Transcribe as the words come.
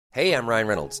Hey, I'm Ryan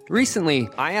Reynolds. Recently,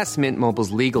 I asked Mint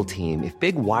Mobile's legal team if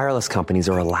big wireless companies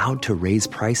are allowed to raise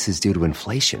prices due to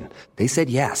inflation. They said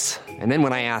yes. And then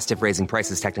when I asked if raising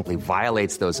prices technically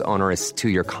violates those onerous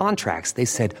two-year contracts, they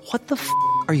said, "What the f***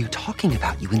 are you talking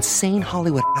about, you insane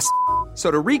Hollywood ass?" So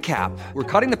to recap, we're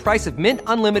cutting the price of Mint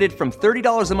Unlimited from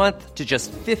 $30 a month to just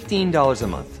 $15 a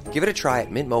month. Give it a try at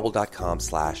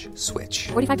mintmobile.com/switch.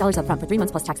 $45 up front for 3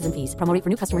 months plus taxes and fees. Promo rate for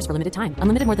new customers for limited time.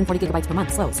 Unlimited more than 40 gigabytes per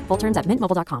month. Slows full terms at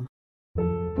mintmobile.com.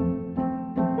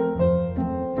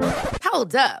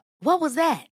 Hold up. What was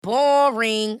that?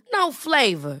 Boring. No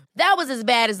flavor. That was as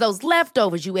bad as those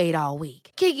leftovers you ate all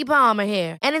week. Keke Palmer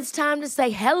here, and it's time to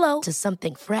say hello to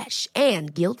something fresh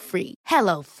and guilt-free.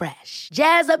 Hello Fresh.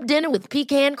 Jazz up dinner with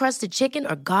pecan-crusted chicken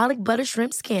or garlic butter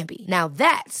shrimp scampi. Now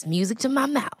that's music to my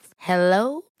mouth.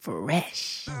 Hello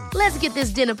Fresh. Let's get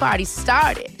this dinner party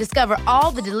started. Discover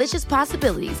all the delicious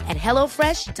possibilities at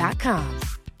hellofresh.com.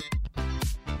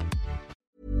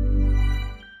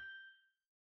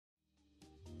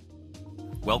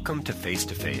 Welcome to Face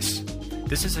to Face.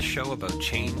 This is a show about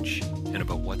change and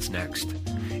about what's next.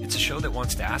 It's a show that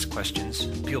wants to ask questions,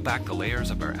 peel back the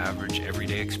layers of our average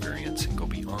everyday experience, and go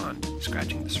beyond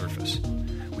scratching the surface.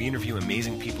 We interview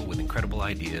amazing people with incredible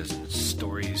ideas and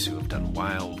stories who have done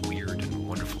wild, weird, and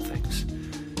wonderful things.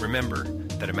 Remember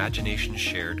that imagination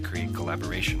shared creates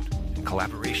collaboration, and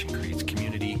collaboration creates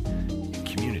community, and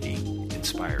community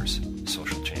inspires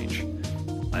social change.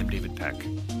 I'm David Peck,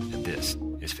 and this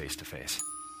is Face to Face.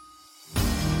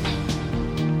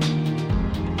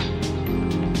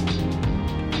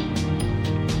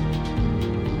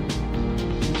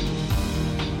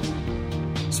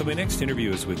 So my next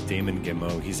interview is with Damon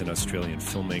Gameau. He's an Australian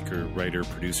filmmaker, writer,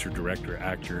 producer, director,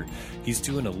 actor. He's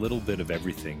doing a little bit of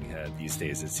everything these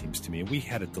days, it seems to me. And we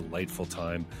had a delightful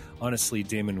time. Honestly,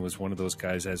 Damon was one of those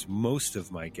guys, as most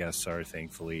of my guests are,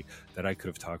 thankfully, that I could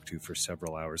have talked to for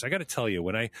several hours. I got to tell you,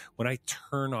 when I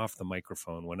turn off the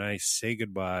microphone, when I say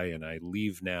goodbye and I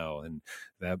leave now, and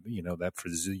that, you know, that for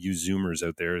you Zoomers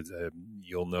out there,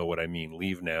 you'll know what I mean.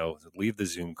 Leave now, leave the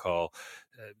Zoom call.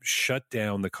 Shut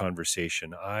down the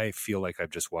conversation. I feel like I've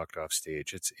just walked off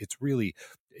stage. It's really,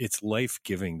 it's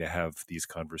life-giving to have these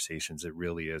conversations. It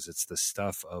really is. It's the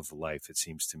stuff of life, it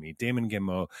seems to me. Damon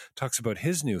Gameau talks about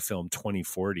his new film,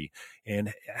 2040,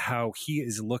 and how he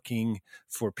is looking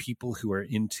for people who are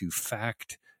into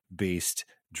fact-based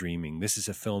dreaming. This is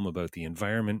a film about the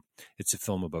environment. It's a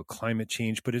film about climate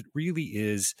change, but it really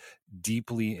is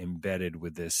deeply embedded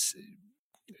with this,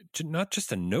 not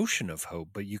just a notion of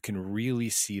hope, but you can really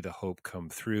see the hope come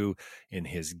through in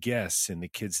his guests and the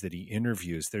kids that he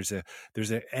interviews. There's an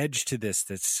edge to this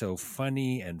that's so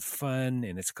funny and fun,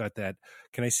 and it's got that.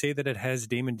 Can I say that it has,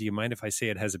 Damon? Do you mind if I say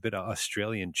it has a bit of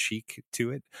Australian cheek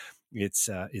to it? It's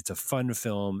a fun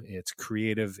film. It's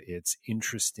creative. It's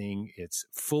interesting. It's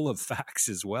full of facts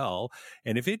as well.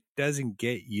 And if it doesn't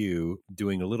get you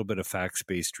doing a little bit of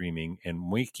facts-based dreaming and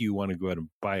make you want to go out and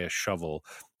buy a shovel,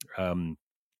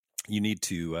 you need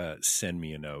to send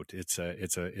me a note. It's a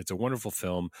wonderful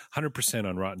film, 100%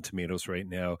 on Rotten Tomatoes right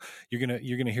now. You're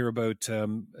gonna hear about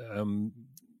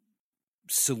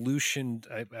solution.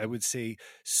 I would say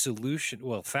solution.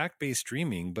 Well, fact-based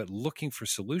dreaming, but looking for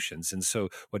solutions. And so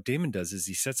what Damon does is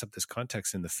he sets up this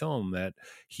context in the film that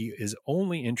he is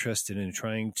only interested in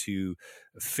trying to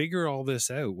figure all this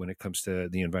out when it comes to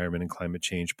the environment and climate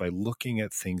change by looking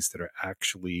at things that are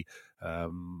actually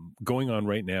going on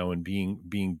right now and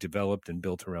being developed and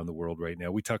built around the world right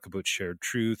now. We talk about shared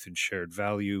truth and shared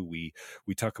value. We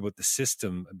talk about the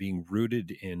system being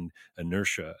rooted in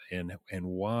inertia and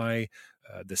why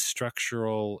the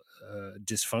structural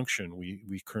dysfunction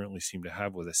we currently seem to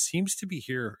have with us seems to be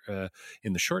here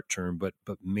in the short term, but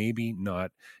maybe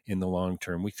not in the long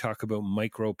term. We talk about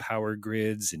micro power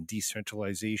grids and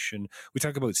decentralization. We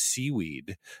talk about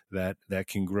seaweed that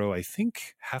can grow, I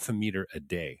think, 0.5 meter a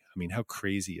day. I mean, how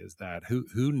crazy is that?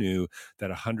 Who knew that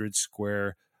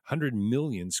 100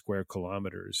 million square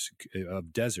kilometers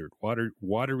of desert,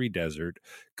 watery desert,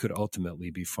 could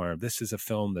ultimately be farmed? This is a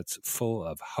film that's full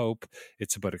of hope.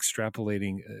 It's about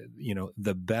extrapolating,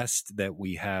 the best that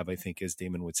we have, I think, as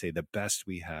Damon would say, the best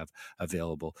we have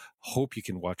available. Hope you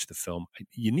can watch the film.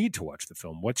 You need to watch the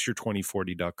film. What's your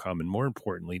 2040.com? And more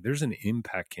importantly, there's an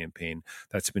impact campaign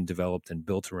that's been developed and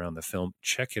built around the film.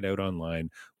 Check it out online.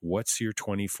 What's your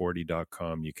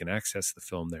 2040.com? You can access the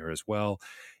film there as well.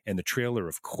 And the trailer,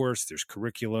 of course, there's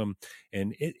curriculum,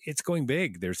 and it's going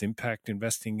big. There's impact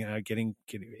investing,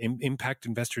 impact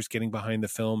investors getting behind the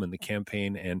film and the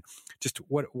campaign, and just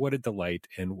what a delight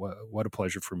and what a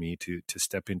pleasure for me to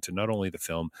step into not only the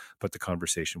film but the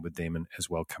conversation with Damon as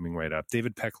well, coming right up.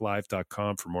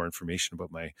 DavidPeckLive.com for more information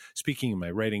about my speaking and my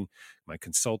writing, my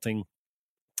consulting.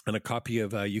 And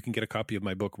you can get a copy of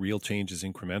my book, Real Change is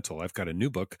Incremental. I've got a new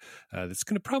book that's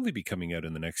going to probably be coming out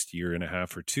in the next year and a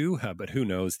half or two, but who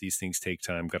knows? These things take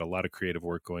time. Got a lot of creative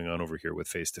work going on over here with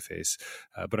Face to Face.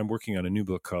 But I'm working on a new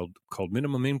book called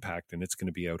Minimum Impact, and it's going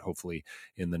to be out hopefully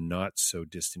in the not so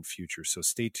distant future. So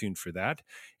stay tuned for that.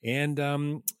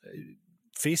 And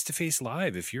Face to Face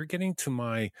Live. If you're getting to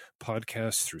my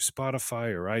podcast through Spotify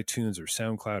or iTunes or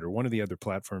SoundCloud or one of the other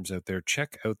platforms out there,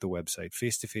 check out the website,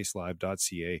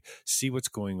 facetofacelive.ca. See what's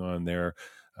going on there.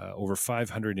 Over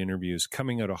 500 interviews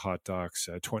coming out of Hot Docs.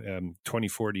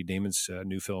 2040, Damon's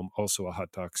new film, also a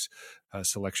Hot Docs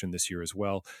selection this year as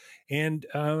well. And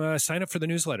sign up for the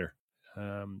newsletter.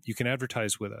 You can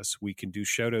advertise with us. We can do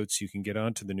shout outs. You can get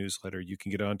onto the newsletter. You can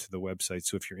get onto the website.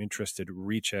 So if you're interested,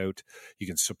 reach out. You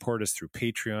can support us through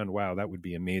Patreon. Wow, that would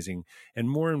be amazing. And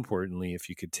more importantly, if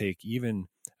you could take even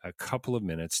a couple of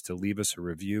minutes to leave us a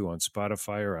review on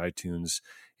Spotify or iTunes,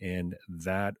 and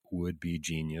that would be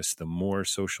genius. The more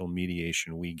social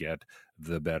mediation we get,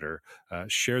 the better.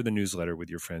 Share the newsletter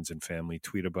with your friends and family.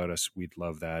 Tweet about us. We'd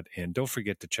love that. And don't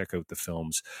forget to check out the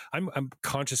films. I'm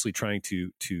consciously trying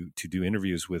to do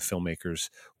interviews with filmmakers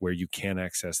where you can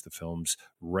access the films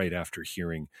right after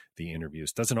hearing the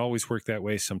interviews. Doesn't always work that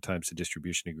way. Sometimes the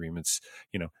distribution agreements,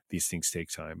 these things take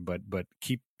time. But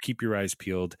keep your eyes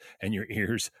peeled and your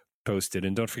ears posted.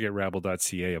 And don't forget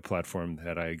Rabble.ca, a platform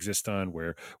that I exist on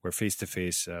where Face to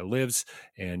Face lives.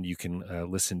 And you can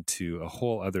listen to a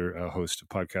whole other host of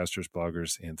podcasters,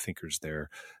 bloggers, and thinkers there.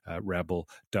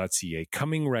 Rabble.ca.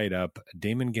 Coming right up,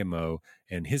 Damon Gameau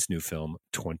and his new film,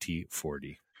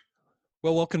 2040.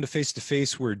 Well, welcome to Face to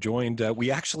Face. We're joined, we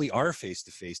actually are face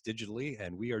to face digitally,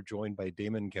 and we are joined by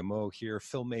Damon Gameau here,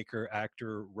 filmmaker,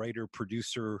 actor, writer,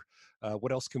 producer.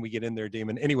 What else can we get in there,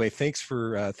 Damon? Anyway, thanks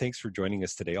for joining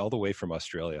us today, all the way from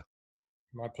Australia.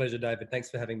 My pleasure, David.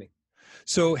 Thanks for having me.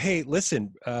 So, hey,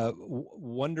 listen,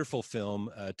 wonderful film,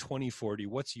 2040.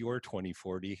 What's your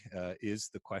 2040 is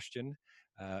the question.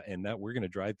 And that we're going to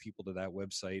drive people to that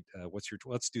website.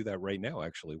 Let's do that right now,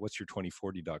 actually.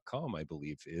 What'syour2040.com, I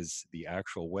believe, is the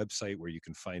actual website where you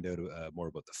can find out more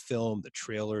about the film, the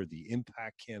trailer, the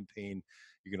impact campaign.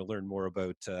 You're going to learn more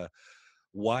about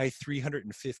why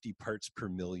 350 parts per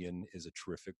million is a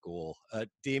terrific goal.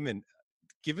 Damon,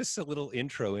 give us a little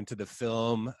intro into the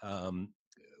film.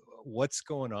 What's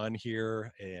going on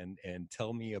here, and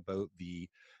tell me about the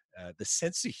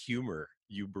sense of humor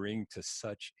you bring to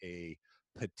such a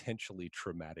potentially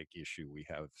traumatic issue we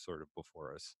have sort of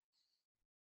before us.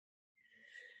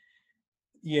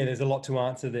 Yeah, there's a lot to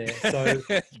answer there. So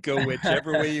go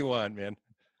whichever way you want, man.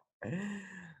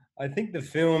 I think the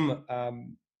film,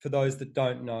 for those that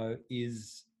don't know,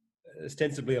 is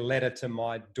ostensibly a letter to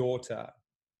my daughter,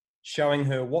 showing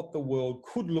her what the world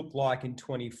could look like in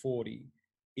 2040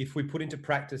 if we put into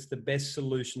practice the best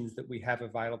solutions that we have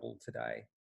available today.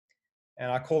 And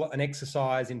I call it an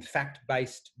exercise in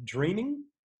fact-based dreaming.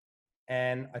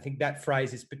 And I think that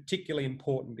phrase is particularly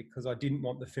important because I didn't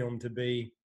want the film to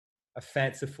be a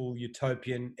fanciful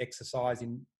utopian exercise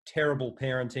in terrible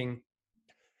parenting,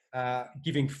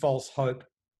 giving false hope.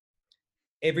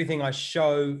 Everything I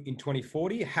show in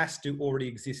 2040 has to already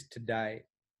exist today.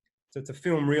 So it's a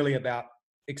film really about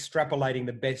extrapolating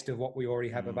the best of what we already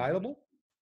have available.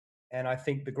 And I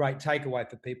think the great takeaway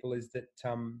for people is that,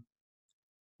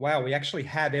 wow, we actually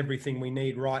have everything we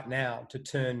need right now to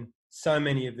turn so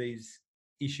many of these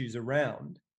issues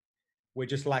around. We're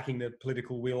just lacking the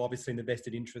political will, obviously in the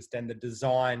vested interest, and the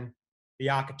design, the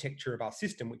architecture of our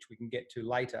system, which we can get to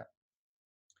later.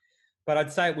 But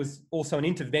I'd say it was also an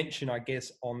intervention, I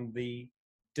guess, on the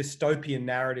dystopian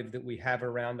narrative that we have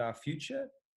around our future,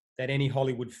 that any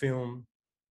Hollywood film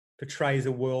portrays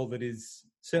a world that is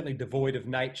certainly devoid of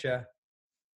nature.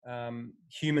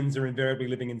 Humans are invariably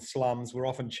living in slums. We're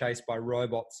often chased by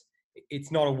robots.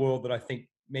 It's not a world that I think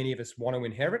many of us want to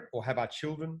inherit or have our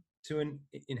children to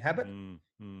inhabit.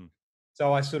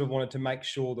 So I sort of wanted to make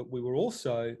sure that we were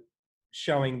also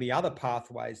showing the other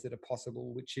pathways that are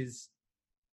possible, which is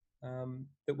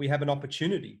that we have an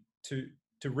opportunity to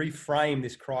reframe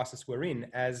this crisis we're in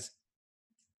as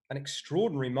an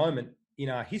extraordinary moment in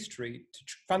our history to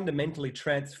fundamentally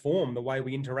transform the way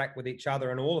we interact with each other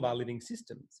and all of our living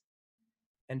systems,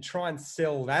 and try and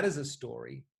sell that as a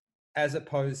story, as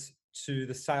opposed to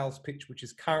the sales pitch, which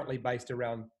is currently based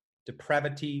around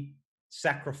depravity,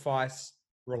 sacrifice,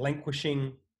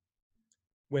 relinquishing,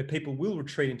 where people will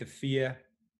retreat into fear,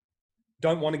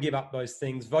 don't want to give up those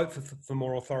things, vote for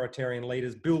more authoritarian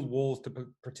leaders, build walls to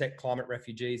protect climate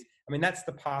refugees. I mean, that's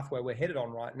the pathway we're headed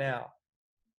on right now.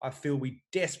 I feel we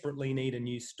desperately need a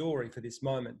new story for this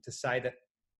moment to say that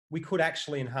we could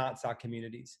actually enhance our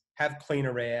communities, have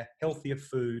cleaner air, healthier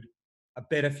food, a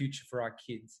better future for our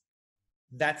kids.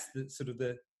 That's the sort of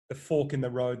the fork in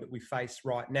the road that we face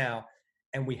right now.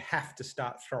 And we have to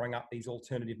start throwing up these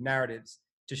alternative narratives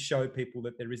to show people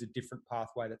that there is a different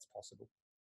pathway that's possible.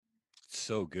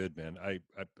 So good, man. I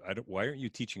don't, why aren't you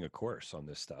teaching a course on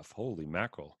this stuff? Holy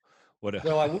mackerel. What a,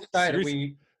 well, I will say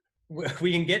that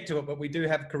we can get to it, but we do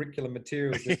have curriculum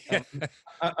materials that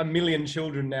a million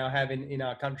children now have in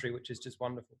our country, which is just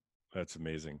wonderful. That's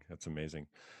amazing. That's amazing.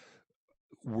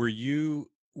 Were you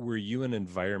an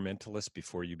environmentalist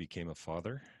before you became a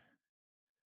father?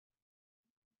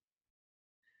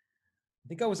 I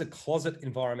think I was a closet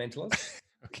environmentalist.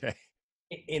 Okay.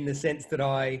 In the sense that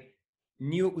I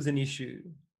knew it was an issue,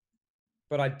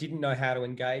 but I didn't know how to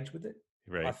engage with it.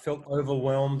 Right. I felt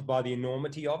overwhelmed by the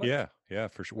enormity of it. Yeah,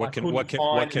 for sure. What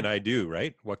can I do,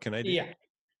 right? What can I do? Yeah.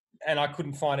 And I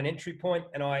couldn't find an entry point.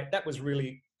 And that was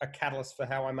really a catalyst for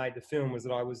how I made the film, was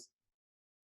that I was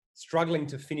struggling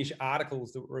to finish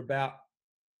articles that were about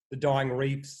the dying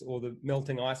reefs or the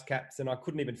melting ice caps. And I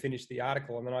couldn't even finish the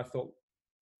article. And then I thought,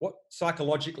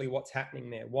 psychologically, what's happening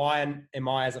there? Why am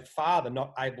I, as a father,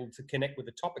 not able to connect with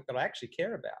the topic that I actually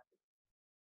care about?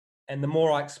 And the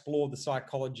more I explored the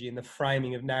psychology and the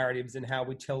framing of narratives and how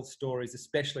we tell stories,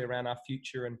 especially around our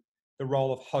future and the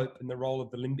role of hope and the role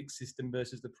of the limbic system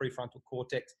versus the prefrontal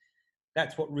cortex,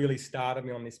 that's what really started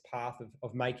me on this path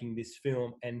of making this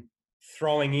film and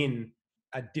throwing in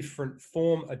a different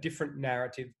form, a different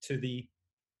narrative to the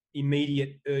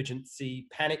immediate urgency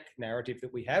panic narrative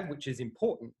that we have, which is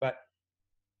important. But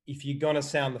if you're going to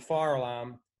sound the fire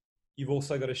alarm, you've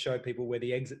also got to show people where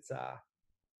the exits are.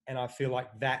 And I feel like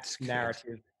that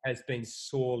narrative has been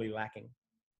sorely lacking.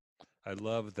 I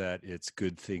love that it's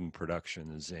Good Thing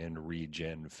Productions and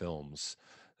Regen Films,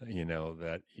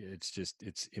 that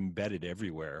it's embedded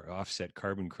everywhere. Offset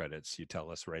carbon credits, you tell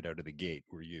us, right out of the gate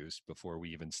were used before we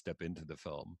even step into the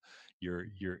film. You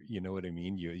know what I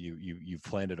mean? You've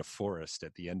planted a forest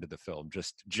at the end of the film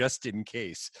just in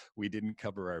case we didn't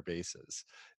cover our bases.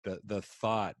 The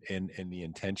thought and the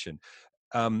intention.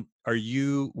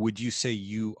 Would you say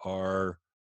you are,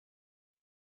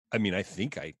 I mean, I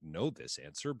think I know this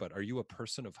answer, but are you a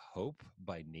person of hope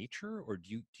by nature, or do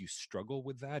you struggle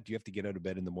with that? Do you have to get out of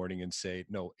bed in the morning and say,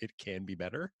 no, it can be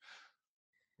better?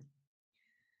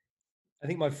 I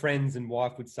think my friends and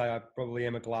wife would say I probably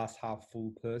am a glass half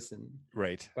full person.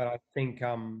 Right. But I think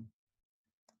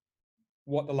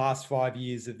what the last 5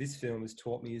 years of this film has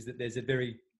taught me is that there's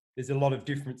a lot of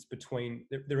difference between,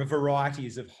 there are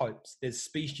varieties of hopes. There's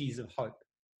species of hope.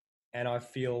 And I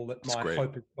feel that my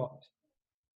hope has got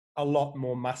a lot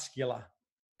more muscular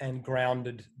and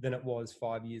grounded than it was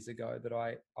 5 years ago, that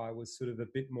I was sort of a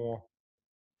bit more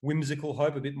whimsical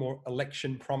hope, a bit more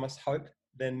election promise hope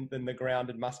than the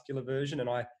grounded muscular version. And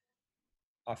I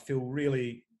feel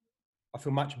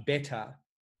much better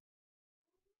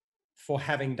for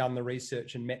having done the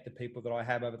research and met the people that I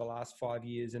have over the last 5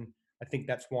 years. And I think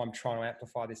that's why I'm trying to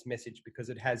amplify this message, because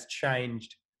it has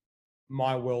changed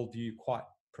my worldview quite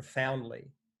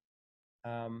profoundly.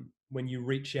 When you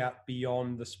reach out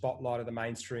beyond the spotlight of the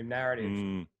mainstream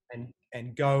narrative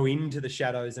and go into the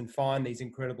shadows and find these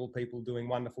incredible people doing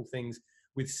wonderful things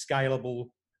with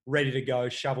scalable, ready to go,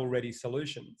 shovel ready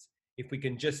solutions. If we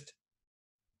can just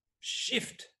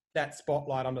shift that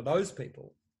spotlight onto those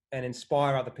people and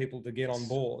inspire other people to get on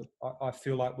board, I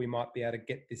feel like we might be able to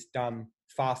get this done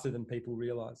faster than people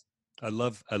realize. I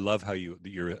love how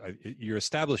you're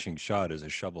establishing shot as a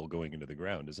shovel going into the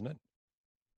ground, isn't it?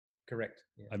 Correct.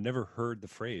 Yeah. I've never heard the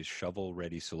phrase shovel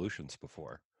ready solutions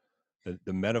before.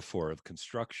 The metaphor of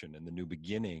construction and the new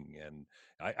beginning. And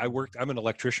I'm an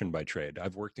electrician by trade.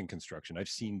 I've worked in construction. I've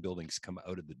seen buildings come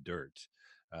out of the dirt.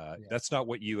 That's not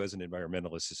what you as an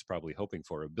environmentalist is probably hoping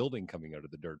for, a building coming out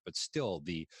of the dirt, but still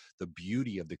the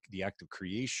beauty of the act of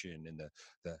creation and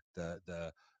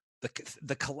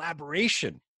the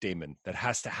collaboration, Damon, that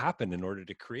has to happen in order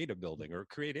to create a building or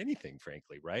create anything,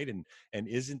 frankly, right? And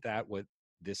isn't that what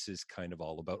this is kind of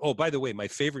all about? Oh, by the way, my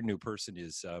favorite new person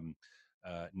is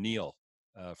Neil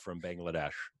from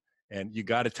Bangladesh, and you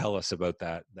got to tell us about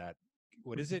that.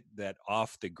 What is it? That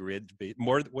off the grid?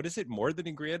 What is it? More than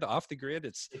a grid? Off the grid?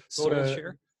 It's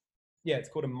SoulShare. Yeah, it's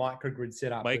called a microgrid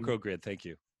setup. Microgrid. Thank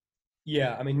you.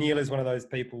 Yeah, I mean, Neil is one of those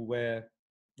people where,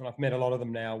 and I've met a lot of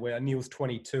them now, where Neil's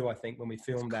 22, I think, when we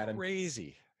filmed that.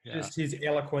 Crazy. just his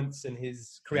eloquence and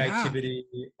his creativity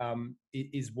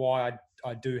is why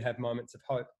I do have moments of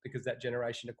hope, because that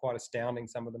generation are quite astounding,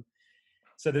 some of them.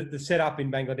 So the setup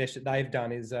in Bangladesh that they've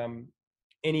done is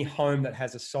any home that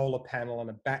has a solar panel and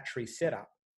a battery setup,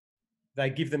 they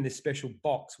give them this special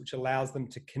box which allows them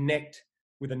to connect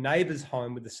with a neighbour's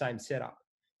home with the same setup.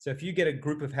 So if you get a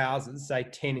group of houses, say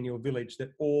 10 in your village,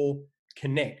 that all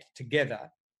connect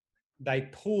together, they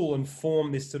pool and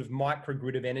form this sort of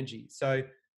microgrid of energy. So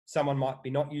someone might be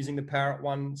not using the power at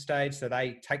one stage, so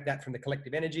they take that from the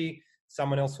collective energy.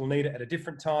 Someone else will need it at a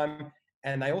different time.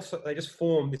 And they just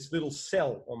form this little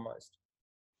cell almost.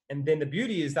 And then the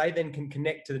beauty is they then can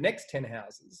connect to the next 10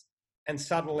 houses, and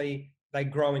suddenly they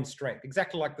grow in strength,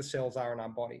 exactly like the cells are in our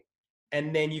body.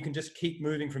 And then you can just keep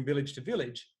moving from village to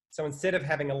village. So instead of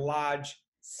having a large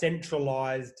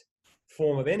centralized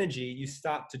form of energy, you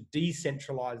start to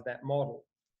decentralize that model.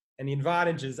 And the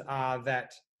advantages are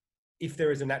that if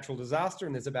there is a natural disaster,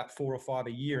 and there's about 4 or 5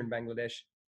 a year in Bangladesh,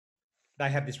 they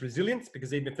have this resilience,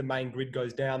 because even if the main grid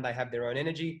goes down, they have their own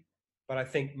energy. But I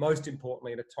think most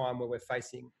importantly, at a time where we're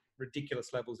facing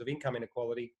ridiculous levels of income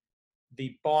inequality,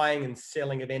 the buying and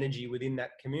selling of energy within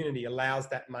that community allows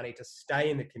that money to stay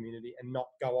in the community and not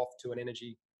go off to an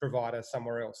energy provider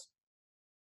somewhere else.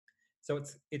 So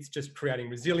it's just creating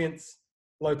resilience,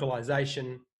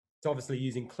 localization. It's obviously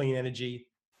using clean energy.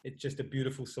 It's just a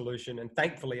beautiful solution. And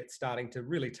thankfully, it's starting to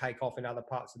really take off in other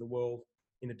parts of the world.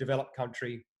 In a developed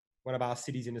country, one of our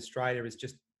cities in Australia has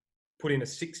just put in a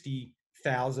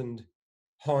 60,000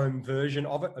 home version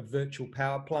of it, a virtual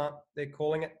power plant, they're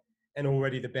calling it. And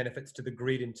already the benefits to the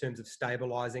grid in terms of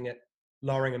stabilizing it,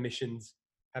 lowering emissions,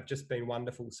 have just been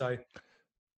wonderful. So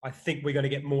I think we're going to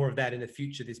get more of that in the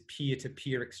future, this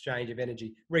peer-to-peer exchange of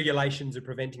energy. Regulations are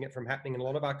preventing it from happening in a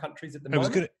lot of our countries at the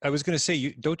moment. I was going to say,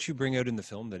 don't you bring out in the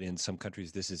film that in some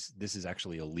countries this is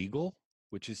actually illegal,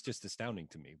 which is just astounding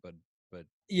to me. But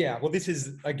yeah, well, this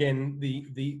is again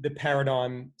the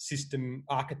paradigm system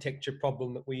architecture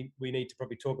problem that we need to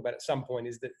probably talk about at some point,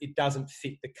 is that it doesn't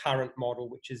fit the current model,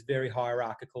 which is very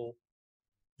hierarchical,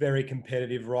 very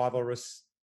competitive, rivalrous.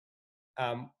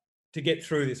 To get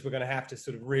through this, we're going to have to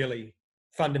sort of really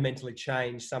fundamentally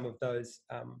change some of those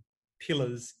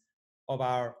pillars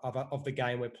of the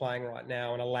game we're playing right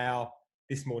now, and allow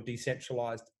this more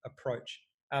decentralized approach.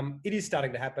 It is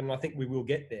starting to happen, and I think we will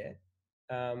get there.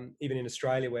 Even in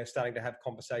Australia, we're starting to have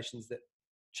conversations that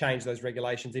change those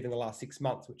regulations, even the last 6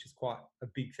 months, which is quite a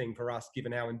big thing for us,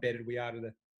 given how embedded we are to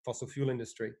the fossil fuel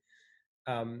industry.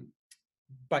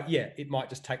 But yeah, it might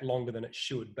just take longer than it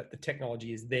should, but the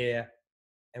technology is there.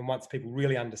 And once people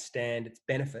really understand its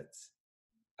benefits,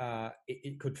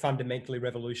 it could fundamentally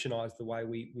revolutionize the way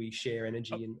we share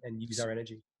energy and use our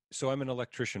energy. So I'm an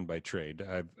electrician by trade.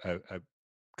 I've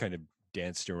kind of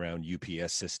danced around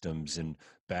UPS systems and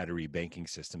battery banking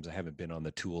systems. I haven't been on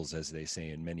the tools, as they say,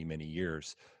 in many, many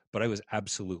years, but I was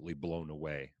absolutely blown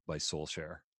away by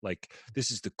SoulShare. Like, this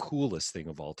is the coolest thing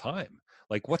of all time.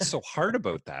 Like, what's so hard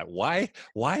about that? Why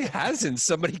hasn't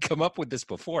somebody come up with this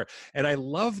before? And I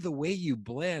love the way you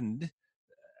blend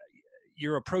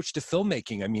your approach to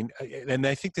filmmaking. I mean, and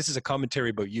I think this is a commentary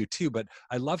about you too, but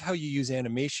I love how you use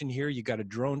animation here. You got a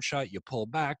drone shot, you pull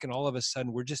back, and all of a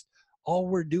sudden all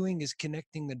we're doing is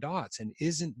connecting the dots. And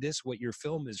isn't this what your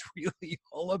film is really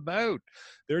all about?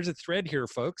 There's a thread here,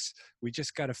 folks. We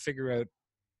just got to figure out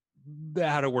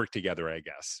how to work together, I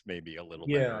guess, maybe a little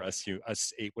better. Us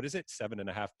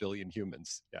 7.5 billion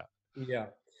humans. Yeah.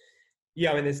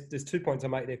 I mean, there's 2 points I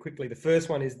make there quickly. The first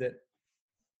one is that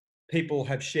people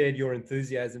have shared your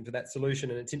enthusiasm for that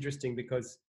solution. And it's interesting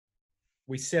because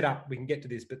we can get to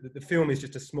this, but the film is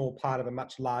just a small part of a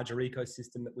much larger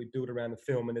ecosystem that we built around the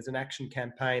film. And there's an action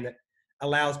campaign that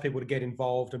allows people to get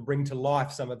involved and bring to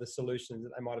life some of the solutions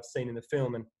that they might have seen in the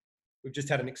film. And we've just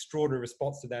had an extraordinary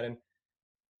response to that. And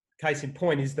case in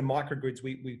point is the microgrids.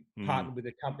 We partnered with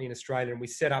a company in Australia, and we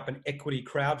set up an equity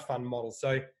crowdfund model.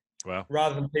 So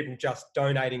rather than people just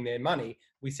donating their money,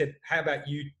 we said, how about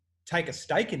you take a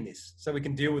stake in this so we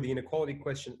can deal with the inequality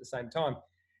question at the same time?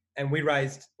 And we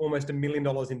raised almost $1 million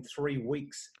in 3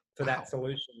 weeks for that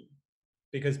solution,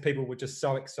 because people were just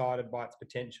so excited by its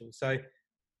potential. So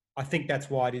I think that's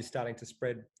why it is starting to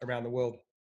spread around the world.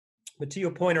 But to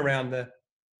your point around the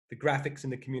graphics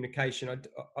and the communication,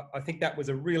 I think that was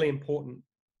a really important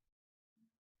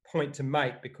point to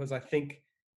make, because I think,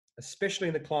 especially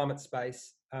in the climate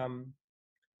space, and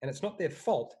it's not their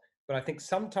fault, but I think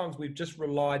sometimes we've just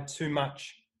relied too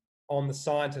much on the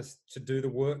scientists to do the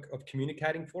work of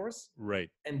communicating for us. Right.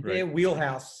 And their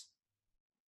wheelhouse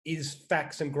is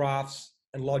facts and graphs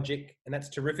and logic, and that's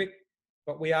terrific.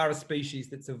 But we are a species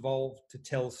that's evolved to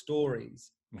tell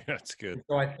stories. That's good.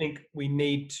 So I think we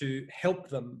need to help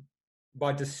them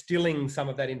by distilling some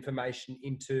of that information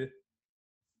into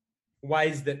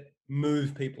ways that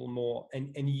move people more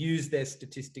and use their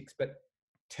statistics, but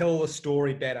tell the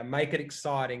story better, make it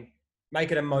exciting,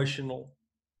 make it emotional.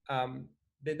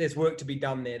 There's work to be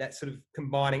done there. That's sort of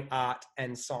combining art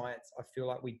and science. I feel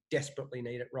like we desperately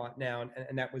need it right now.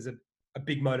 And that was a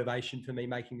big motivation for me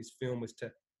making this film, was to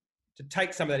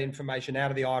take some of that information out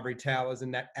of the ivory towers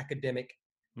and that academic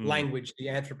language, the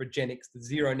anthropogenics, the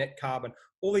zero net carbon,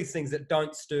 all these things that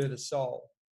don't stir the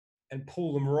soul, and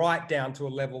pull them right down to a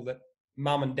level that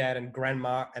mum and dad and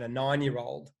grandma and a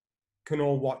 9-year-old can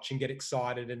all watch and get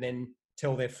excited and then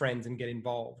tell their friends and get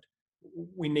involved.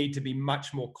 We need to be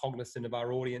much more cognizant of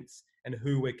our audience and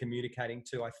who we're communicating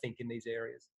to, I think, in these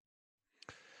areas.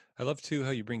 I love too how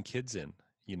you bring kids in.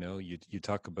 You know, you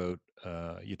talk about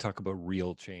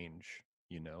real change.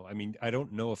 You know, I mean, I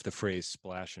don't know if the phrase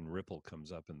splash and ripple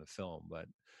comes up in the film, but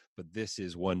this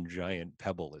is one giant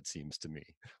pebble, it seems to me,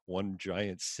 one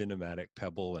giant cinematic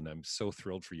pebble. And I'm so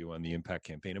thrilled for you on the Impact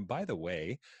campaign. And by the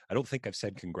way, I don't think I've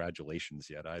said congratulations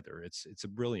yet either. It's a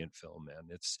brilliant film, man.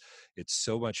 It's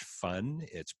so much fun.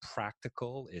 It's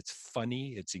practical. It's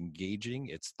funny. It's engaging.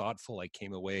 It's thoughtful. I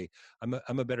came away,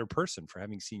 I'm a better person for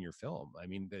having seen your film. I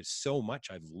mean, there's so much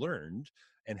I've learned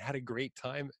and had a great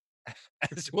time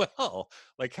as well.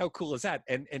 Like, how cool is that?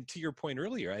 And to your point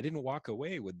earlier, I didn't walk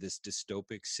away with this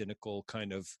dystopic, cynical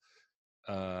kind of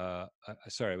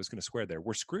sorry, I was going to swear there.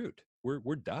 We're screwed.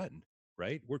 We're done,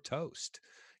 right? We're toast,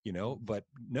 you know. But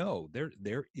no,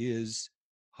 there is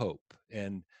hope.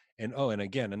 And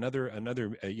again, another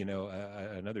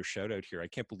another shout out here. I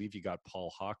can't believe you got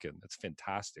Paul Hawken. That's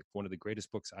fantastic. One of the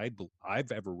greatest books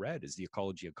I've ever read is The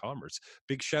Ecology of Commerce.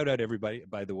 Big shout out, everybody,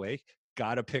 by the way.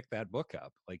 Gotta pick that book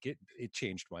up. Like, it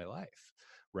changed my life,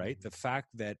 right? The fact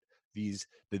that the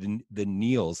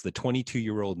Neils, the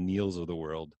 22-year-old Neils of the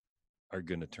world, are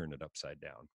going to turn it upside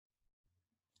down.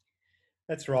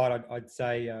 That's right. I'd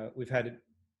say we've had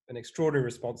an extraordinary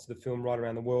response to the film right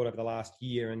around the world over the last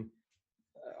year, and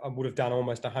I would have done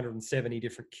almost 170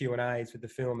 different Q&As with the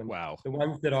film. And wow. The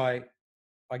ones that I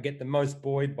get the most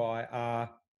buoyed by are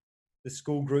the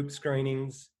school group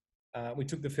screenings. We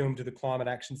took the film to the Climate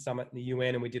Action Summit in the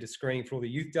UN, and we did a screening for all the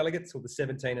youth delegates, all the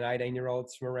 17 and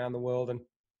 18-year-olds from around the world. And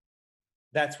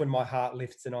that's when my heart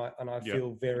lifts, and I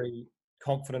feel very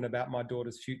confident about my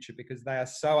daughter's future, because they are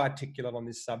so articulate on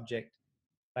this subject.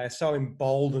 They are so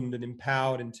emboldened and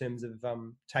empowered in terms of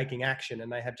taking action,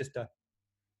 and they have just a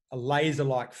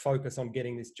laser-like focus on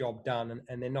getting this job done,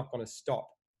 and they're not going to stop.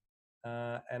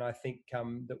 And I think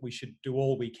that we should do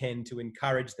all we can to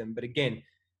encourage them. But again,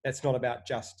 that's not about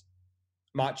just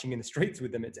marching in the streets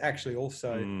with them. It's actually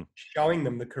also showing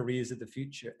them the careers of the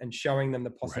future and showing them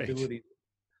the possibility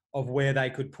of where they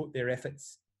could put their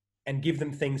efforts, and give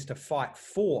them things to fight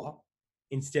for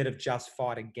instead of just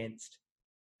fight against.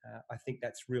 I think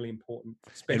that's really important,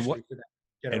 especially for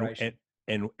that generation.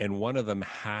 And one of them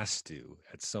has to,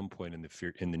 at some point in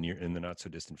the not so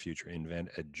distant future, invent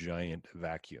a giant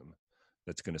vacuum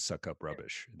that's going to suck up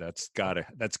rubbish. That's gotta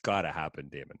happen,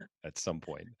 Damon, at some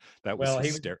point. That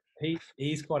was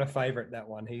he's quite a favorite, that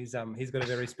one. He's got a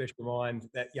very special mind,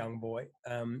 that young boy.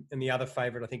 And the other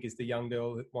favorite, I think, is the young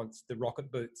girl that wants the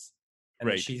rocket boots,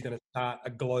 and she's going to start a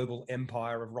global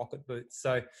empire of rocket boots.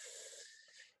 So,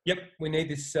 yep, we need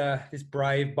this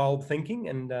brave, bold thinking,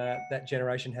 and that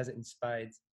generation has it in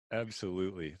spades.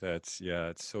 Absolutely. It's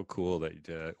so cool that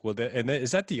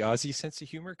is that the Aussie sense of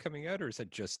humor coming out, or is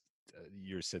that just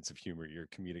your sense of humor, your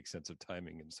comedic sense of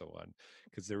timing, and so on?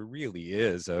 Because there really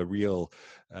is a real,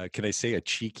 can I say, a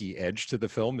cheeky edge to the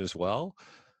film as well?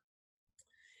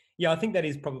 Yeah, I think that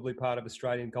is probably part of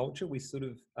Australian culture. We sort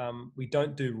of we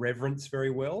don't do reverence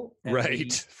very well.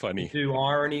 Funny. We do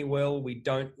irony well. We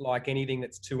don't like anything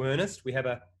that's too earnest. We have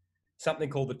something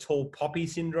called the tall poppy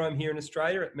syndrome here in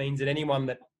Australia. It means that anyone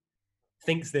that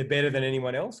thinks they're better than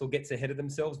anyone else or gets ahead of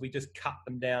themselves, we just cut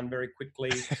them down very quickly.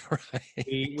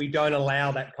 We don't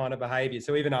allow that kind of behaviour.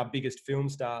 So even our biggest film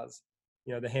stars,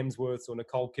 you know, the Hemsworths or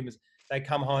Nicole Kimmers, they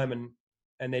come home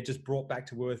and they're just brought back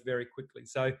to earth very quickly.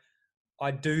 So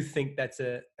I do think that's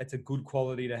a good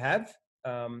quality to have,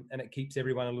 and it keeps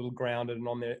everyone a little grounded and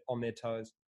on their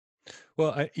toes.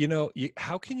 Well,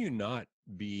 how can you not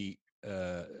be?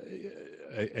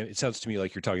 It sounds to me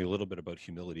like you're talking a little bit about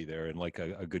humility there, and like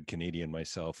a good Canadian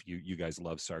myself, you guys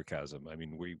love sarcasm. I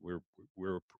mean,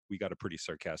 we got a pretty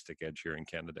sarcastic edge here in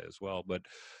Canada as well. But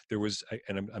there was,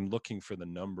 and I'm looking for the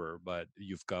number, but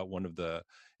you've got one of the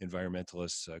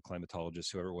environmentalists,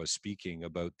 climatologists, whoever was, speaking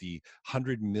about the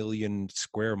 100 million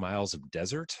square miles of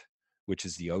desert, which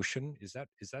is the ocean. Is that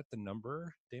the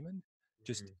number, Damon?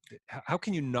 just how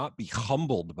can you not be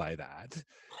humbled by that?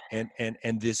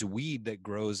 And this weed that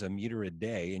grows a meter a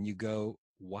day, and you go,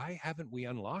 why haven't we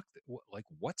unlocked it? Like,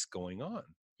 what's going on?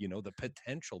 You know, the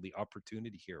potential, the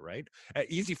opportunity here, right?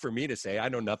 Easy for me to say, I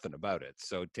know nothing about it.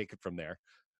 So take it from there.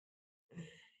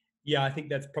 Yeah, I think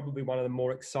that's probably one of the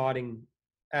more exciting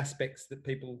aspects that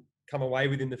people come away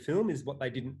with in the film, is what they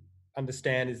didn't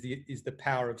understand is the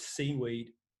power of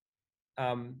seaweed,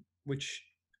 which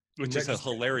Which is a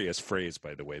hilarious phrase,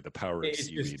 by the way, the power of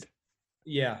seaweed.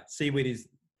 Seaweed is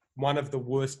one of the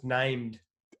worst named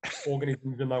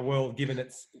organisms in the world, given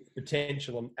its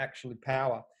potential and actually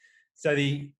power. So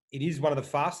it is one of the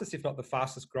fastest, if not the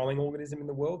fastest growing organism in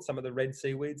the world. Some of the red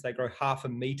seaweeds, they grow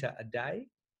 0.5 meter a day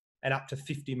and up to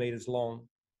 50 meters long.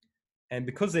 And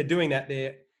because they're doing that,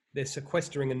 they're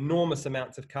sequestering enormous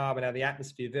amounts of carbon out of the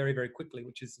atmosphere very, very quickly,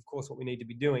 which is, of course, what we need to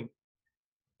be doing.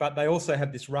 But they also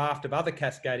have this raft of other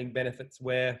cascading benefits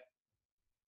where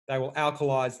they will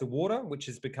alkalize the water, which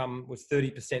was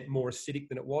 30% more acidic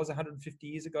than it was 150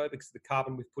 years ago because of the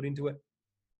carbon we've put into it.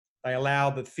 They allow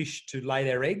the fish to lay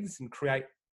their eggs and create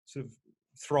sort of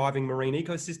thriving marine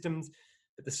ecosystems.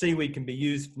 But the seaweed can be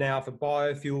used now for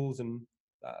biofuels and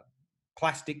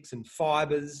plastics and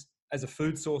fibers as a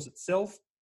food source itself.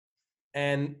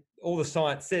 And all the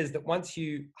science says that once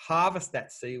you harvest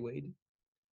that seaweed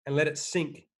and let it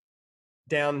sink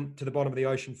down to the bottom of the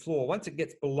ocean floor, once it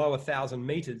gets below 1,000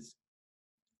 meters,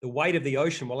 the weight of the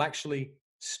ocean will actually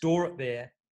store it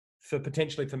there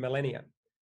potentially for millennia.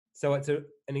 So it's an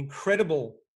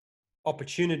incredible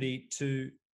opportunity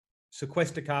to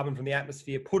sequester carbon from the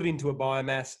atmosphere, put it into a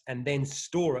biomass, and then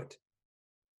store it.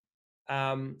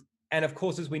 And of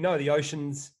course, as we know, the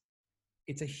oceans,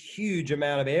 it's a huge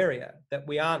amount of area that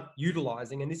we aren't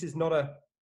utilizing. And this is not a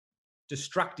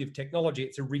destructive technology.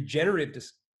 It's a regenerative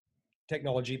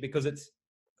technology because it's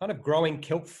kind of growing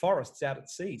kelp forests out at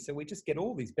sea. So we just get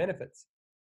all these benefits.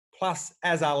 Plus,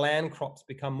 as our land crops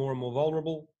become more and more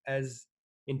vulnerable, as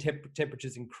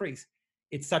temperatures increase,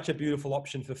 it's such a beautiful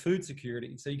option for food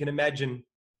security. So you can imagine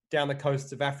down the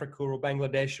coasts of Africa or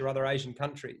Bangladesh or other Asian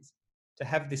countries to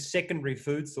have this secondary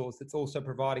food source that's also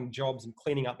providing jobs and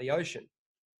cleaning up the ocean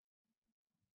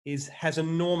has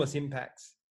enormous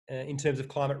impacts in terms of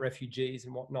climate refugees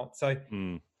and whatnot. So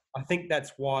I think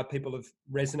that's why people have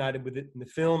resonated with it in the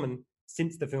film. And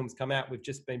since the film's come out, we've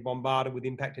just been bombarded with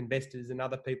impact investors and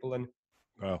other people. And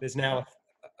there's now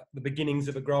the beginnings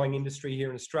of a growing industry here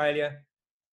in Australia.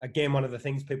 Again, one of the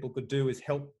things people could do is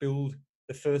help build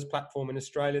the first platform in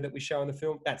Australia that we show in the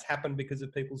film. That's happened because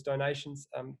of people's donations,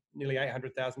 nearly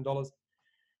 $800,000.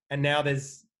 And now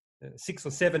there's 6 or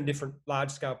 7 different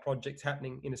large-scale projects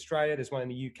happening in Australia. There's one in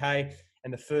the UK,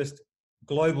 and the first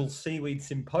global seaweed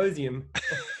symposium.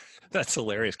 That's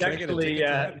hilarious. Actually,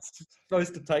 it's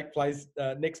supposed to take place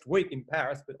next week in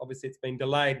Paris, but obviously it's been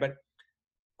delayed. But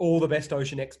all the best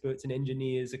ocean experts and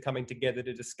engineers are coming together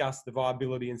to discuss the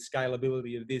viability and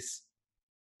scalability of this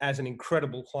as an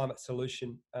incredible climate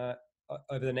solution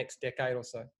over the next decade or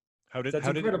so. It's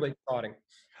incredibly exciting.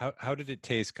 How did it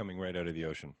taste coming right out of the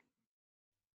ocean?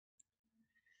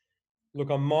 Look,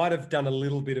 I might have done a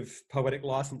little bit of poetic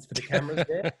license for the cameras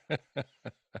there.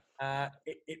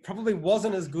 It probably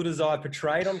wasn't as good as I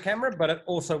portrayed on camera, but it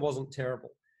also wasn't terrible.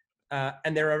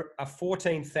 And there are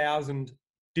 14,000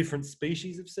 different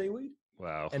species of seaweed.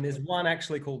 Wow. And there's one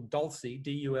actually called Dulce,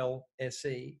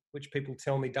 D-U-L-S-E, which people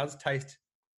tell me does taste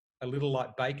a little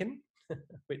like bacon,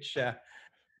 which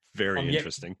very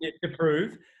interesting. Yet to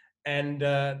prove. And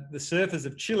the surfers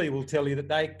of Chile will tell you that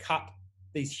they cut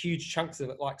these huge chunks of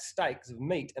it like steaks of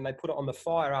meat, and they put it on the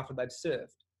fire after they've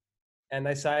surfed. And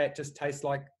they say it just tastes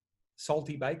like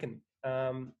salty bacon.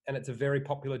 And it's a very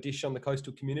popular dish on the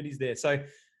coastal communities there. So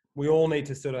we all need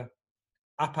to sort of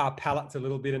up our palates a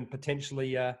little bit and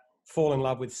potentially fall in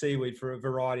love with seaweed for a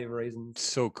variety of reasons.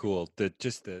 So cool.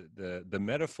 The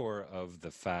metaphor of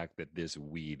the fact that this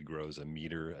weed grows a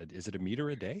meter, is it a meter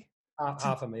a day?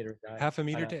 Half a meter a day. Half a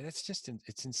meter a day. That's just,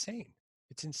 it's insane.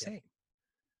 It's insane. Yeah.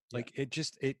 Like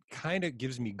it kind of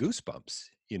gives me goosebumps,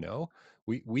 you know.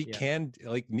 We can,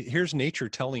 like, here's nature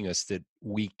telling us that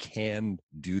we can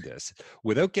do this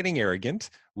without getting arrogant.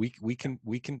 We can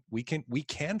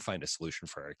find a solution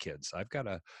for our kids. I've got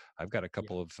a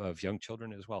couple of young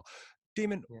children as well.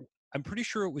 Damon, I'm pretty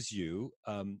sure it was you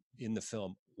in the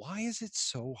film. Why is it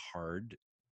so hard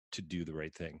to do the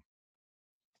right thing?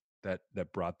 That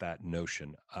brought that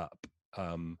notion up.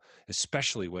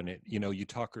 Especially when you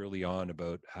talk early on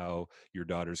about how your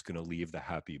daughter's going to leave the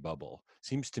happy bubble.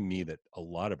 Seems to me that a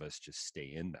lot of us just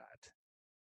stay in that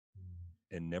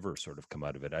and never sort of come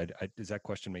out of it. Does that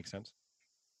question make sense?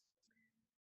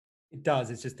 It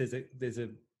does. It's just there's a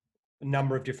a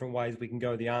number of different ways we can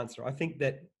go with the answer. I think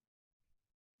that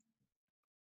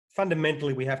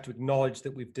fundamentally we have to acknowledge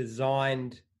that we've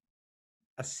designed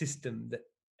a system that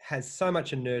has so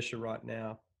much inertia right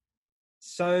now.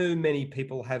 So many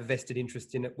people have vested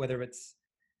interest in it, whether it's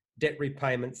debt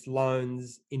repayments,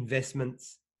 loans,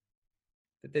 investments,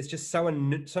 that there's just so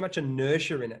much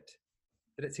inertia in it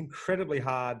that it's incredibly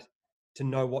hard to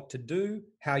know what to do,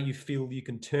 how you feel you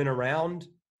can turn around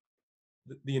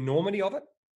the enormity of it.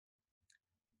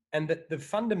 And that the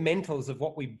fundamentals of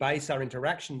what we base our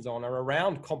interactions on are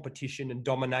around competition and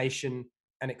domination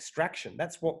and extraction.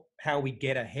 That's how we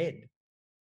get ahead.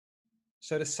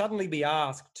 So to suddenly be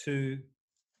asked to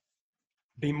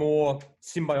be more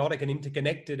symbiotic and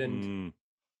interconnected and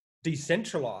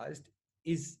decentralized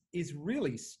is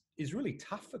really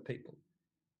tough for people.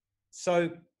 So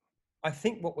I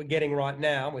think what we're getting right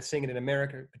now, we're seeing it in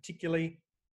America particularly,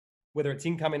 whether it's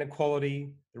income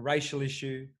inequality, the racial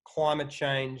issue, climate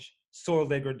change, soil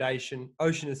degradation,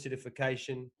 ocean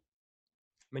acidification.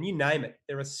 I mean, you name it.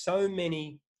 There are so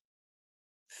many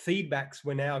feedbacks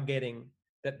we're now getting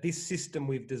that this system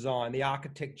we've designed, the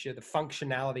architecture, the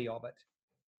functionality of it,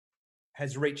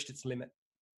 has reached its limit.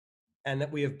 And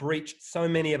that we have breached so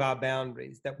many of our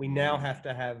boundaries that we now have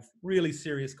to have really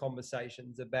serious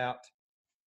conversations about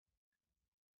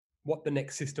what the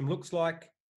next system looks like,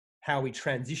 how we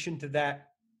transition to that,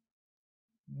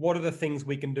 what are the things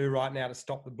we can do right now to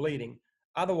stop the bleeding.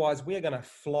 Otherwise, we are going to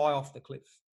fly off the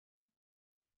cliff.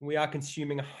 We are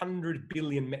consuming 100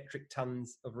 billion metric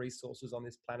tons of resources on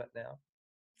this planet now,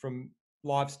 from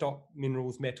livestock,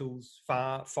 minerals, metals,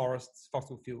 forests,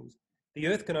 fossil fuels. The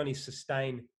Earth can only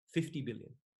sustain 50 billion.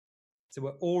 So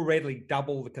we're already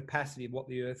double the capacity of what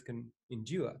the Earth can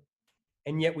endure.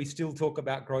 And yet we still talk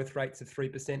about growth rates of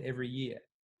 3% every year,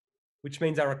 which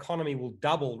means our economy will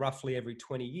double roughly every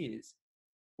 20 years,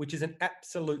 which is an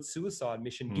absolute suicide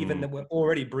mission, given that we're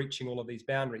already breaching all of these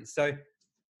boundaries. So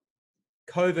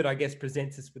COVID, I guess,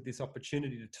 presents us with this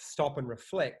opportunity to stop and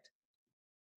reflect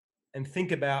and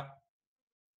think about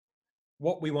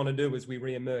what we want to do as we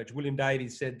re-emerge. William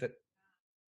Davies said that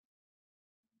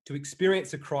to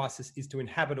experience a crisis is to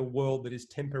inhabit a world that is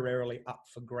temporarily up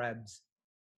for grabs.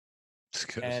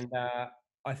 And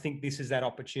I think this is that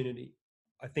opportunity.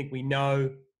 I think we know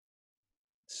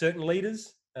certain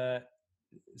leaders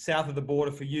south of the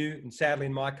border for you, and sadly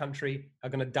in my country, are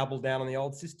going to double down on the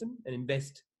old system and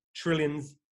invest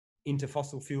trillions into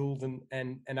fossil fuels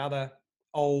and other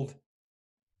old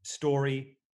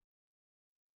story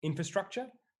infrastructure.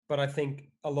 But I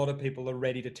think a lot of people are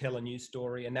ready to tell a new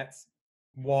story, and that's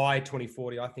why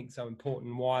 2040 I think is so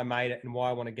important, why I made it and why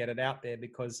I want to get it out there,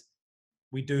 because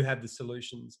we do have the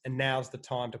solutions, and now's the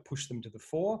time to push them to the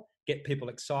fore, get people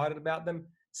excited about them,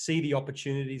 see the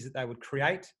opportunities that they would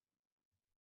create.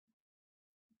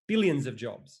 Billions of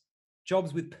jobs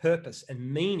with purpose and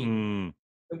meaning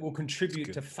that will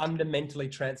contribute to fundamentally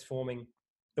transforming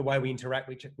the way we interact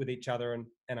with each other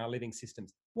and our living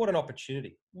systems. What an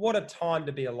opportunity. What a time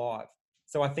to be alive.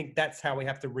 So I think that's how we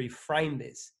have to reframe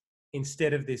this,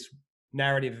 instead of this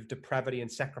narrative of depravity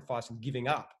and sacrifice and giving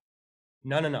up.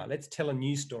 No. Let's tell a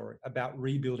new story about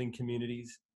rebuilding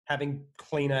communities, having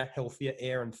cleaner, healthier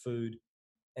air and food,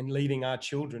 and leaving our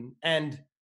children and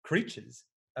creatures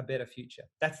a better future.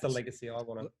 That's the legacy I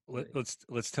want to.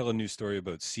 Let's tell a new story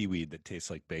about seaweed that tastes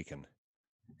like bacon.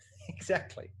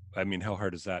 Exactly. I mean, how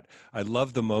hard is that? I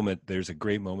love the moment. There's a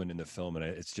great moment in the film, and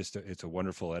it's a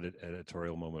wonderful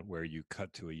editorial moment where you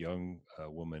cut to a young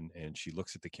woman, and she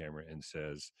looks at the camera and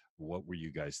says, "What were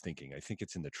you guys thinking?" I think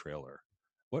it's in the trailer.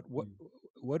 What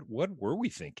were we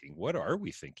thinking? What are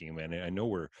we thinking? Man, I know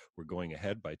we're going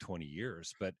ahead by 20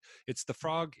 years, but it's the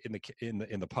frog in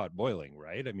the pot boiling,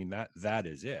 right? I mean, that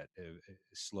is it.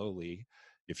 Slowly,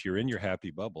 if you're in your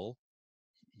happy bubble,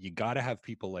 you got to have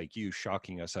people like you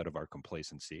shocking us out of our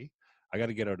complacency. I got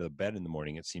to get out of the bed in the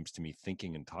morning, it seems to me,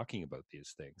 thinking and talking about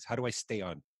these things. How do I stay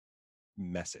on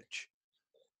message?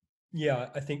 Yeah,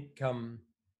 I think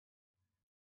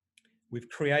we've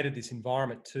created this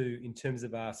environment too, in terms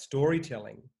of our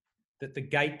storytelling, that the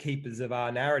gatekeepers of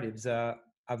our narratives are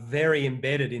very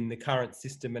embedded in the current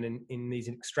system and in these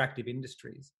extractive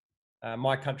industries.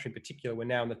 My country in particular, we're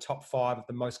now in the top 5 of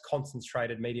the most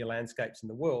concentrated media landscapes in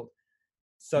the world.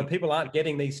 So people aren't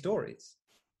getting these stories.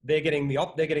 They're getting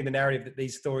the narrative that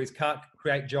these stories can't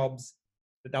create jobs,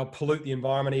 that they'll pollute the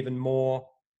environment even more.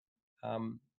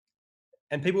 And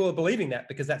people are believing that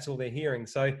because that's all they're hearing.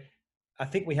 So I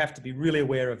think we have to be really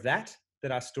aware of that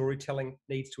our storytelling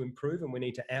needs to improve and we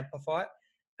need to amplify it.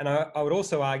 And I would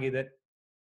also argue that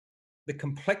the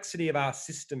complexity of our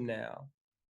system now,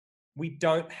 we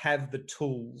don't have the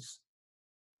tools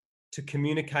to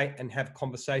communicate and have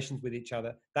conversations with each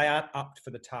other, they aren't up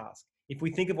for the task. If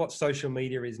we think of what social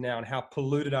media is now and how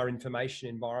polluted our information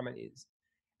environment is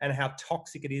and how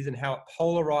toxic it is and how it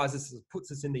polarizes us,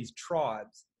 puts us in these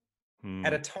tribes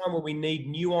at a time where we need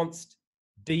nuanced,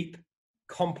 deep,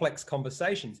 complex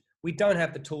conversations, we don't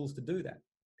have the tools to do that.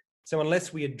 So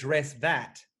unless we address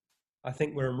that, I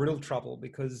think we're in real trouble,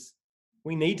 because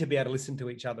we need to be able to listen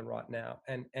to each other right now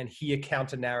and hear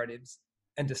counter narratives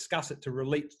and discuss it to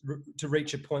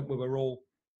reach a point where we're all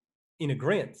in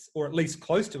agreement, or at least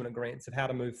close to an agreement of how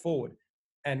to move forward.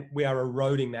 And we are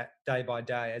eroding that day by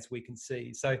day, as we can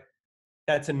see. So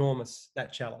that's enormous,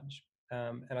 that challenge.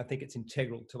 And I think it's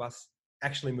integral to us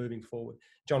actually moving forward.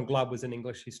 John Glubb was an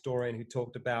English historian who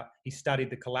talked about, he studied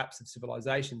the collapse of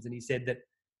civilizations, and he said that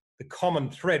the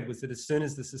common thread was that as soon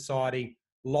as the society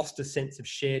lost a sense of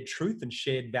shared truth and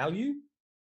shared value,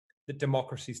 that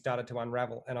democracy started to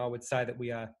unravel. And I would say that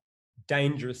we are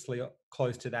dangerously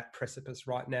close to that precipice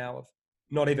right now of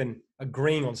not even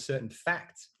agreeing on certain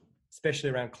facts, especially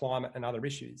around climate and other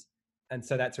issues. And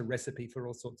so that's a recipe for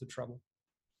all sorts of trouble.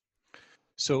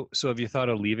 So have you thought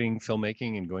of leaving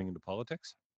filmmaking and going into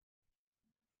politics?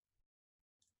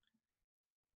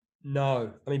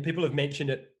 No. I mean, people have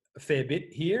mentioned it a fair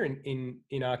bit here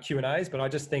in our Q&As, but I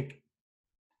just think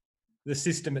the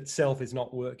system itself is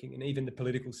not working. And even the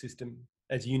political system,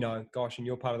 as you know, gosh, in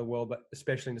your part of the world, but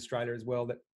especially in Australia as well,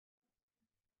 that,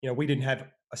 you know, we didn't have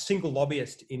a single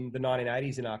lobbyist in the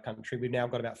 1980s in our country. We've now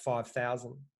got about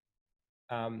 5,000.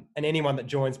 And anyone that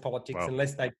joins politics, wow,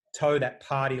 unless they toe that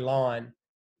party line,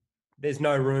 there's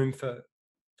no room for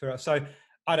us. So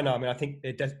I don't know. I mean, I think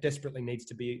there desperately needs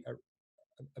to be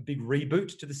a big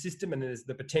reboot to the system, and there's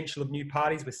the potential of new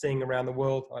parties we're seeing around the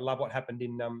world. I love what happened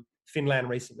in Finland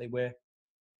recently, where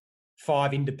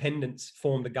 5 independents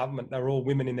formed a government. They were all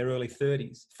women in their early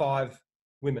 30s, 5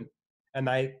 women, and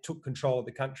they took control of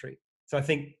the country. So I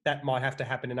think that might have to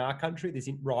happen in our country, this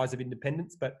rise of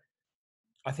independence, but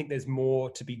I think there's more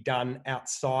to be done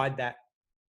outside that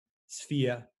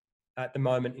sphere at the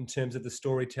moment in terms of the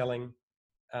storytelling,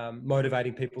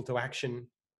 motivating people to action,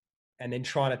 and then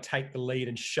trying to take the lead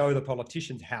and show the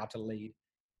politicians how to lead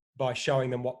by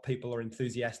showing them what people are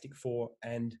enthusiastic for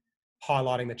and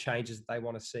highlighting the changes that they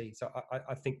want to see. So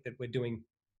I think that we're doing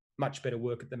much better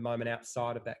work at the moment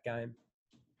outside of that game.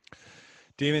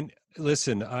 Damon,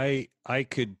 listen, I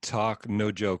could talk,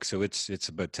 no joke. So it's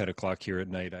about 10 o'clock here at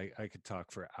night. I could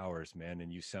talk for hours, man.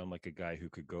 And you sound like a guy who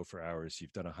could go for hours.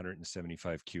 You've done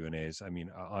 175 Q&As. I mean,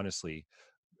 honestly,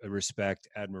 respect,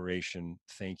 admiration.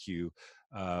 Thank you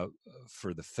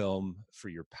for the film, for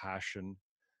your passion,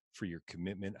 for your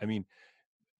commitment. I mean,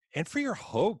 and for your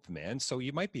hope, man. So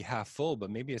you might be half full, but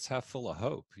maybe it's half full of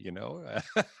hope, you know?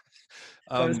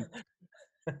 As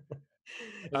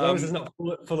long as it's not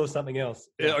full of something else.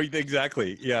 Yeah.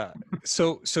 Exactly. Yeah.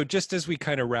 So just as we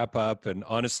kind of wrap up, and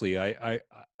honestly,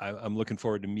 I'm looking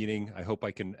forward to meeting. I hope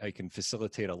I can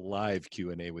facilitate a live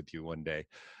Q&A with you one day.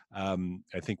 I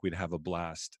think we'd have a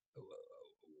blast.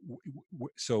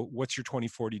 So what's your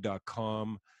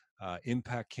 2040.com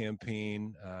impact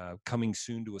campaign coming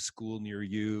soon to a school near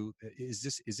you? Is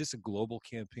this a global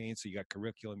campaign? So you got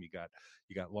curriculum, you got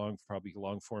probably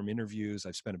long form interviews.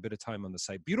 I've spent a bit of time on the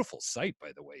site. Beautiful site,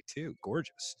 by the way, too.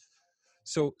 Gorgeous.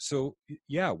 So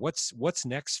yeah, what's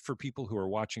next for people who are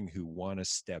watching who want to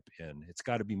step in? It's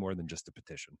got to be more than just a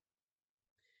petition.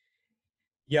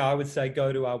 Yeah, I would say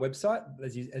go to our website,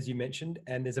 as you mentioned,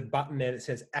 and there's a button there that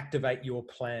says activate your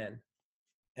plan.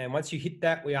 And once you hit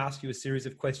that, we ask you a series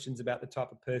of questions about the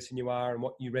type of person you are and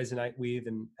what you resonate with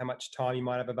and how much time you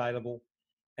might have available.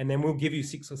 And then we'll give you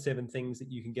 6 or 7 things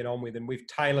that you can get on with. And we've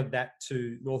tailored that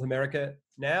to North America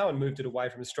now and moved it away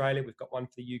from Australia. We've got one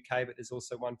for the UK, but there's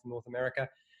also one for North America.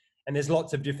 And there's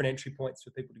lots of different entry points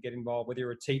for people to get involved, whether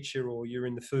you're a teacher or you're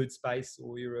in the food space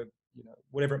or you're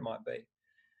whatever it might be.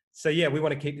 So yeah, we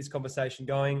want to keep this conversation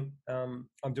going.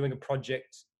 I'm doing a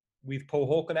project with Paul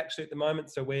Hawken actually at the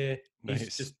moment. So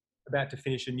he's just about to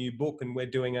finish a new book, and we're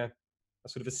doing a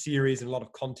sort of a series and a lot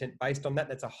of content based on that.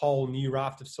 That's a whole new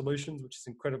raft of solutions, which is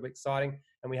incredibly exciting.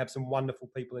 And we have some wonderful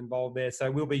people involved there. So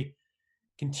we'll be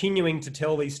continuing to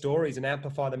tell these stories and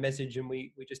amplify the message. And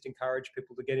we just encourage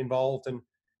people to get involved. And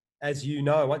as you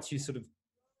know, once you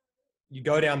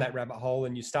go down that rabbit hole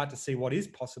and you start to see what is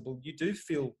possible, you do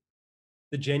feel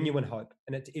the genuine hope.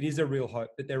 And it is a real hope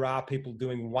that there are people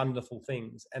doing wonderful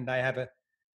things and they have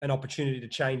an opportunity to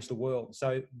change the world.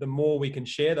 So the more we can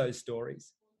share those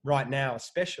stories right now,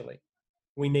 especially,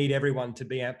 we need everyone to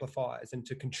be amplifiers and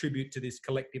to contribute to this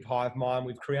collective hive mind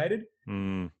we've created.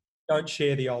 Don't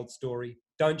share the old story.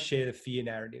 Don't share the fear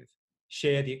narrative.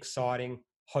 Share the exciting,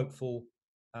 hopeful,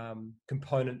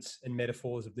 components and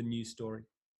metaphors of the news story.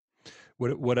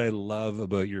 What I love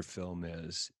about your film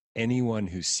is anyone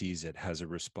who sees it has a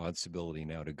responsibility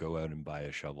now to go out and buy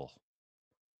a shovel.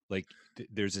 Like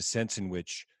there's a sense in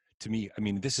which, to me, I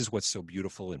mean, this is what's so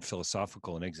beautiful and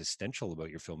philosophical and existential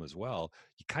about your film as well.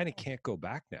 You kind of can't go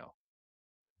back now.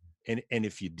 And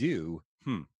if you do,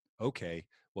 okay,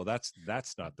 well, that's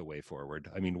not the way forward.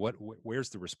 I mean, where's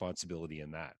the responsibility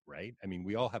in that, right? I mean,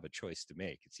 we all have a choice to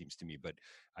make, it seems to me, but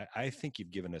I think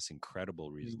you've given us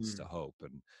incredible reasons to hope,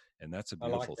 and that's a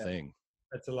beautiful thing.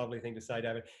 That's a lovely thing to say,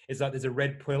 David. It's like there's a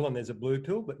red pill and there's a blue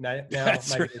pill, but now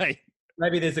that's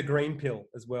maybe there's a green pill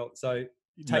as well. So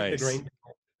take the green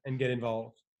pill and get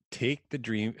involved. Take the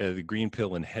green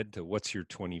pill and head to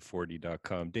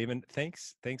whatsyour2040.com. Damon,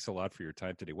 thanks a lot for your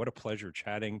time today. What a pleasure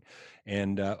chatting.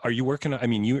 And are you working on, I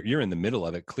mean, you're in the middle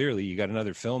of it. Clearly you got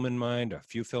another film in mind, a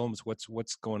few films.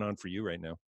 What's going on for you right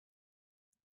now?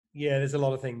 Yeah, there's a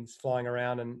lot of things flying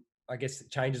around, and I guess it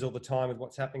changes all the time with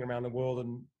what's happening around the world,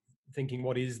 and thinking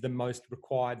what is the most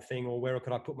required thing, or where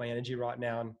could I put my energy right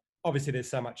now? And obviously there's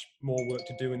so much more work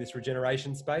to do in this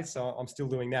regeneration space. So I'm still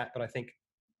doing that, but I think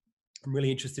I'm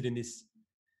really interested in this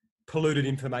polluted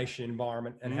information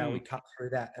environment and how we cut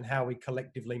through that, and how we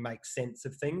collectively make sense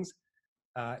of things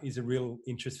is a real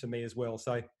interest for me as well.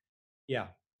 So yeah,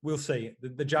 we'll see.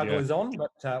 The juggle is on,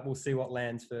 but we'll see what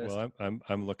lands first. Well,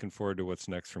 I'm looking forward to what's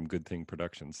next from Good Thing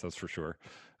Productions. That's for sure.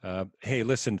 Hey,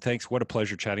 listen, thanks. What a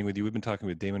pleasure chatting with you. We've been talking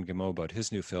with Damon Gameau about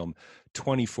his new film,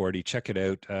 2040. Check it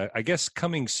out. I guess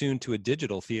coming soon to a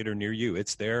digital theater near you.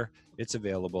 It's there. It's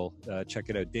available. Check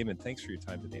it out. Damon, thanks for your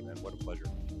time today, man. What a pleasure.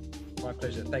 My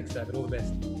pleasure. Thanks, David. All the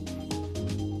best.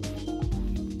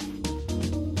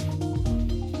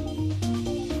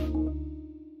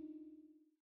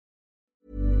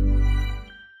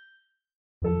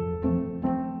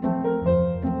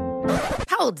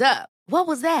 Hold up. What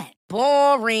was that?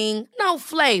 Boring. No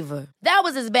flavor. That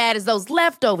was as bad as those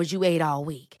leftovers you ate all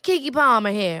week. Keke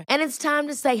Palmer here. And it's time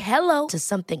to say hello to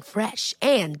something fresh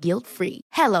and guilt-free.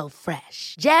 Hello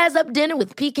Fresh. Jazz up dinner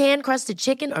with pecan-crusted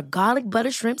chicken or garlic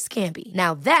butter shrimp scampi.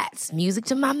 Now that's music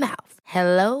to my mouth.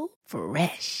 Hello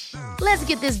Fresh. Let's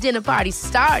get this dinner party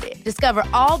started. Discover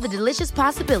all the delicious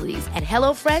possibilities at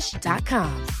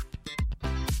HelloFresh.com.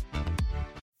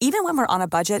 Even when we're on a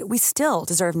budget, we still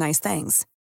deserve nice things.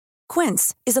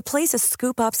 Quince is a place to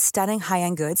scoop up stunning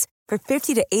high-end goods for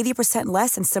 50 to 80%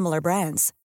 less than similar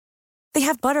brands. They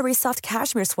have buttery soft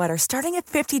cashmere sweaters starting at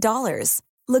 $50,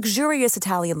 luxurious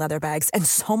Italian leather bags, and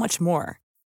so much more.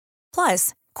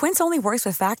 Plus, Quince only works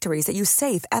with factories that use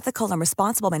safe, ethical, and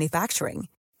responsible manufacturing.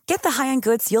 Get the high-end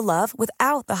goods you'll love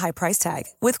without the high price tag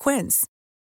with Quince.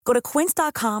 Go to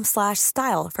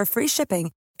quince.com/style for free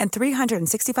shipping and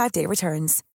 365-day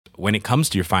returns. When it comes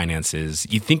to your finances,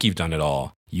 you think you've done it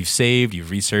all. You've saved,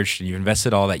 you've researched, and you've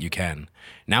invested all that you can.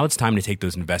 Now it's time to take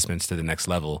those investments to the next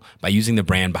level by using the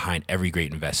brand behind every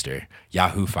great investor,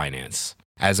 Yahoo Finance.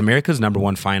 As America's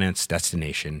 #1 finance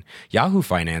destination, Yahoo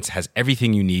Finance has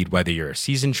everything you need, whether you're a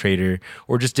seasoned trader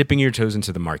or just dipping your toes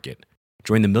into the market.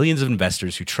 Join the millions of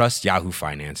investors who trust Yahoo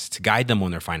Finance to guide them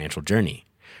on their financial journey.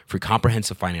 For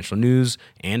comprehensive financial news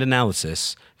and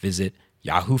analysis, visit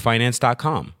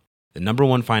yahoofinance.com, the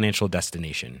 #1 financial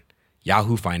destination,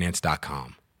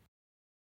 yahoofinance.com.